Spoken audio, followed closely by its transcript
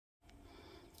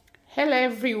Hello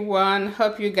everyone,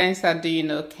 hope you guys are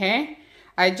doing okay.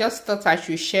 I just thought I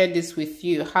should share this with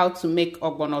you, how to make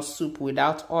ogbono soup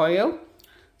without oil.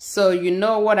 So you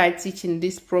know what I teach in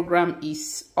this program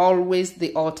is always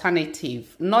the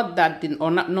alternative. Not that the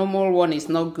normal one is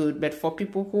not good, but for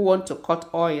people who want to cut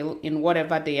oil in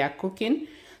whatever they are cooking,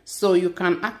 so you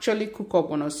can actually cook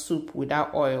ogbono soup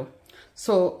without oil.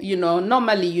 So, you know,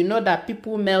 normally you know that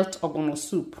people melt ogbono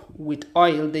soup with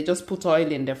oil. They just put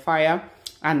oil in the fire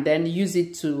and then use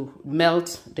it to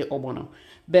melt the ogbono.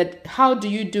 But how do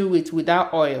you do it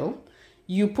without oil?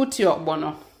 You put your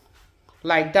ogbono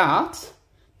like that.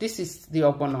 This is the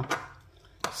ogbono.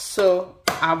 So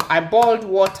I boiled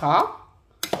water.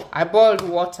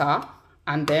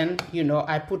 And then, you know,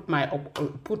 I put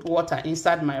water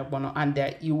inside my ogbono, and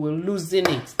then you will loosen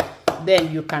it.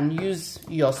 Then you can use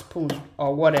your spoon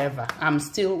or whatever. I'm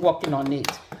still working on it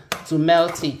to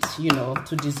melt it, you know,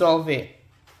 to dissolve it.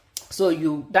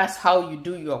 So that's how you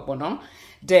do your ogbono.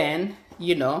 Then,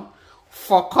 you know,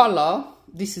 for color,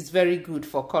 this is very good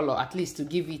for color, at least to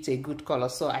give it a good color.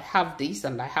 So I have this,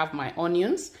 and I have my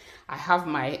onions. I have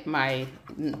my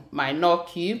nor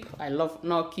cube. I love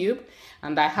nor cube.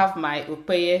 And I have my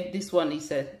opeye. This one is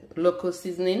a local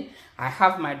seasoning. I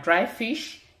have my dry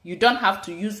fish. You don't have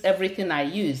to use everything I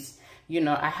use. You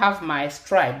know, I have my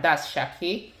stripe, that's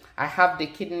shake. I have the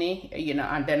kidney, you know,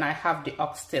 and then I have the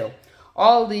oxtail.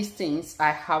 All these things, I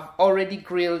have already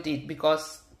grilled it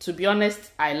because, to be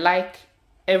honest, I like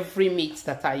every meat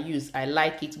that I use. I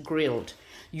like it grilled.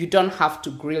 You don't have to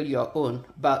grill your own,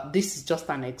 but this is just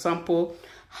an example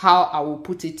how I will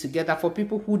put it together. For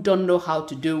people who don't know how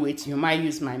to do it, you might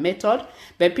use my method.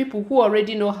 But people who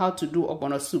already know how to do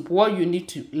ogbono soup, what you need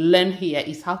to learn here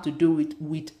is how to do it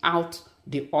without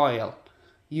the oil.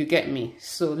 You get me?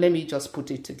 So let me just put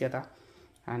it together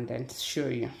and then show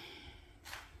you.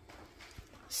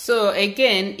 So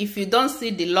again, if you don't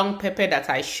see the long pepper that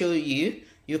I show you,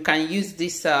 you can use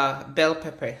this bell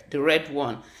pepper, the red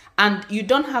one. And you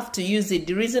don't have to use it.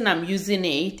 The reason I'm using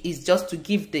it is just to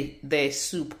give the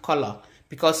soup color,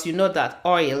 because you know that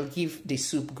oil gives the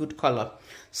soup good color.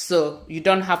 So you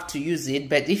don't have to use it,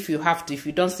 but if you have to, if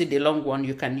you don't see the long one,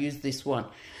 you can use this one.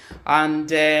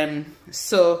 And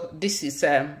so this is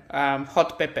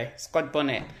hot pepper, Scotch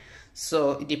bonnet.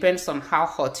 So it depends on how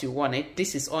hot you want it.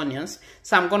 This is onions.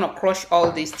 So I'm going to crush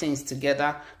all these things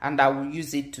together, and I will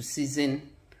use it to season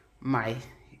my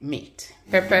meat.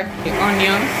 Pepper, the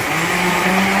onions.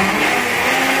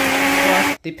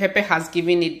 The pepper has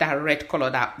given it that red color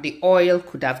that the oil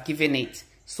could have given it.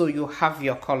 So you have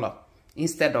your color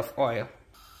instead of oil.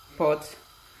 But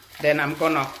then I'm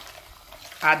gonna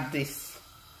add this.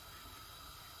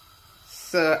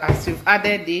 So as you've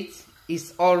added it,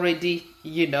 it's already,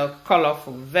 you know,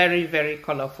 colorful, very, very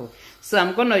colorful. So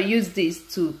I'm gonna use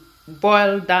this to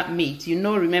boil that meat. You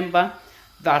know, remember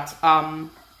that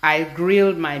I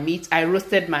grilled my meat, I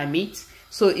roasted my meat,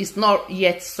 so it's not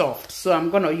yet soft. So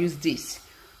I'm gonna use this,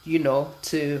 you know,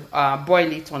 to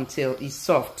boil it until it's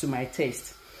soft to my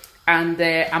taste. And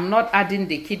I'm not adding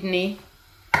the kidney.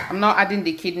 I'm not adding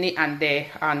the kidney and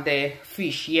the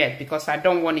fish yet, because I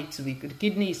don't want it to be. The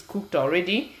kidney is cooked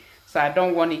already, so I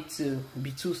don't want it to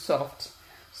be too soft.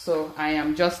 So I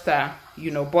am just you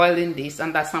know, boiling this,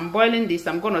 and as I'm boiling this,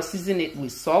 I'm gonna season it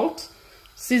with salt.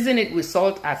 Season it with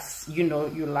salt as you know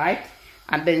you like,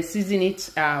 and then season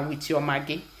it with your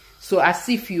Maggi. So as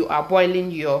if you are boiling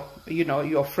your, you know,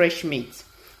 your fresh meat.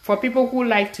 For people who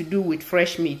like to do with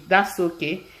fresh meat, that's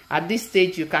okay. At this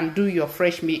stage, you can do your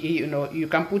fresh meat. You know, you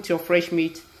can put your fresh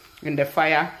meat in the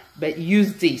fire, but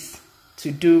use this to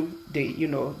do the, you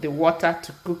know, the water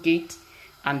to cook it,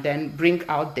 and then bring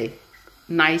out the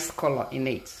nice color in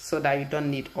it, so that you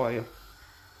don't need oil.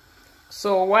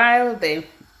 So while the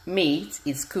meat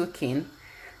is cooking,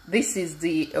 this is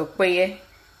the opeye.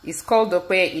 It's called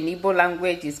opeye in Igbo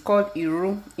language. It's called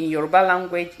iru in Yoruba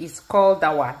language. It's called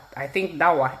dawa. I think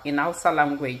dawa in Hausa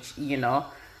language. You know,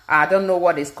 I don't know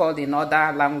what it's called in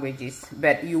other languages,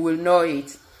 but you will know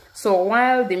it. So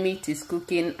while the meat is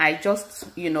cooking, I just,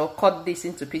 you know, cut this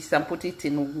into pieces and put it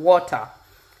in water,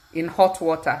 in hot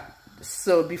water.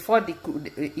 So before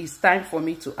it's time for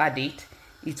me to add it,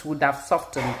 it would have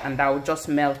softened, and I will just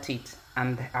melt it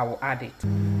and I will add it.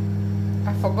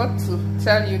 I forgot to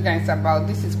tell you guys about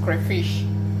this is crayfish.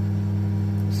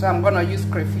 So I'm gonna use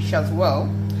crayfish as well.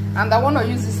 And I want to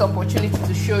use this opportunity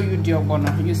to show you the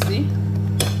ogbono. You see,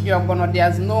 the ogbono,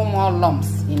 there's no more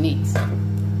lumps in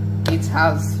it. It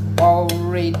has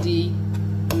already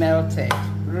melted,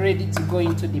 ready to go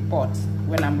into the pot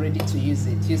when I'm ready to use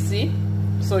it. You see?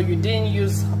 So you didn't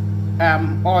use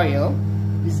oil.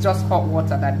 It's just hot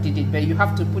water that did it, but you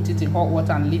have to put it in hot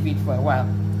water and leave it for a while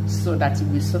so that it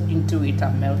will soak into it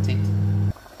and melt it.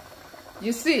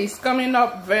 You see, it's coming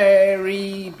up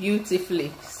very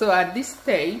beautifully. So at this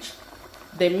stage,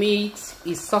 the meat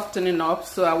is softening up,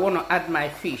 so I want to add my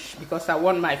fish because I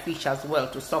want my fish as well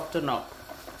to soften up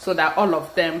so that all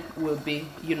of them will be,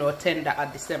 you know, tender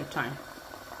at the same time.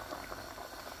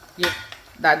 Yeah,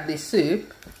 that the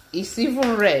soup is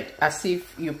even red as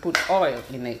if you put oil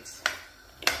in it.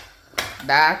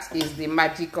 That is the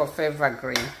magic of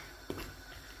evergreen.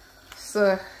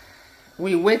 So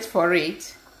we wait for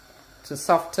it to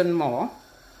soften more,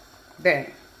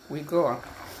 then we go on.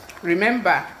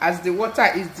 Remember, as the water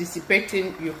is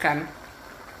dissipating, you can,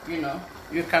 you know,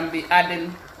 you can be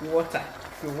adding water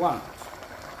if you want.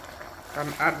 You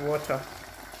can add water.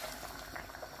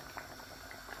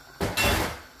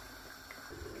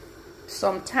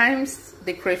 Sometimes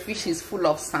the crayfish is full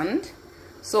of sand,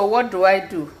 so what do?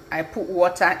 I put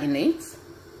water in it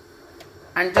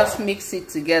and just mix it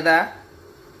together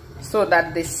so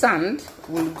that the sand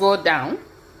will go down,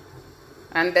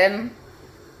 and then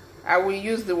I will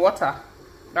use the water.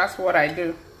 That's what I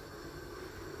do.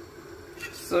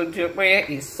 So the ogbono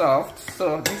is soft,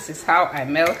 so this is how I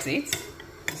melt it.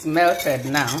 It's melted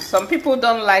now. Some people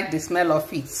don't like the smell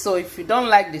of it, so if you don't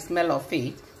like the smell of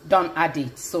it, don't add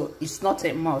it. So it's not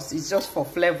a must, it's just for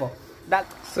flavor.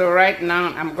 So right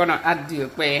now I'm gonna add the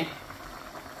ogbono.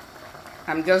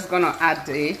 I'm just gonna add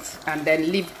it and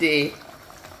then leave the,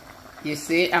 you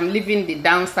see, I'm leaving the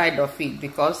downside of it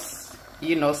because,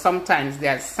 you know, sometimes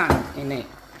there's sand in it.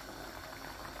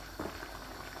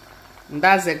 And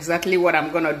that's exactly what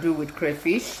I'm gonna do with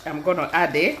crayfish. I'm gonna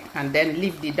add it and then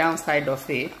leave the downside of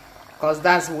it because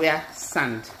that's where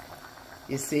sand,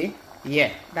 you see,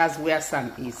 yeah, that's where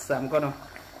sand is. So I'm gonna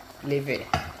leave it.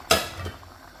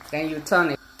 Then you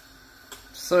turn it.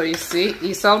 So you see,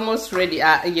 it's almost ready.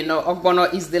 You know,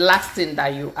 ogbono is the last thing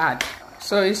that you add.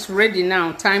 So it's ready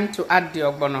now. Time to add the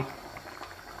ogbono.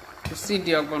 You see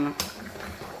the ogbono.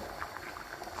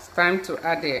 It's time to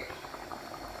add it.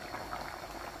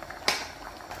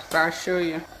 So I'll show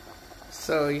you.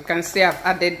 So you can see I've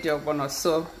added the ogbono.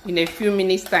 So in a few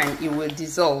minutes time, it will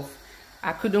dissolve.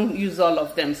 I couldn't use all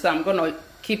of them, so I'm gonna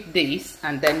keep this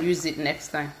and then use it next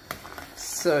time.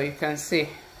 So you can see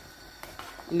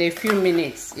in a few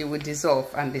minutes it will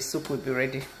dissolve and the soup will be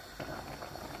ready.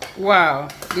 Wow,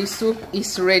 the soup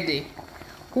is ready.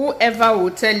 Whoever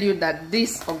will tell you that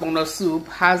this ogbono soup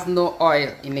has no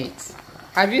oil in it?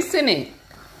 Have you seen it?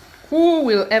 Who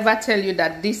will ever tell you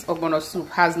that this ogbono soup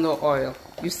has no oil?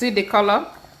 You see the color?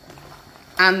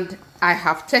 And I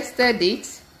have tested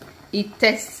it. It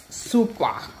tastes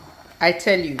super. I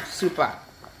tell you, super.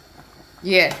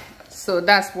 Yeah, so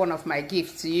that's one of my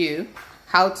gifts to you.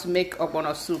 How to make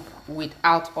ogbono soup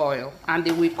without oil, and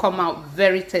it will come out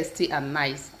very tasty and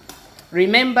nice.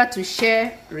 Remember to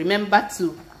share, remember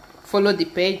to follow the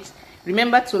page,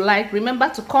 remember to like, remember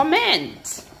to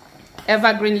comment.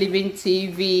 Evergreen Living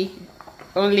TV,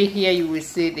 only here you will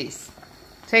see this.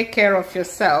 Take care of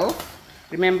yourself.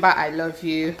 Remember, I love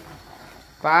you.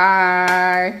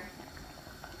 Bye.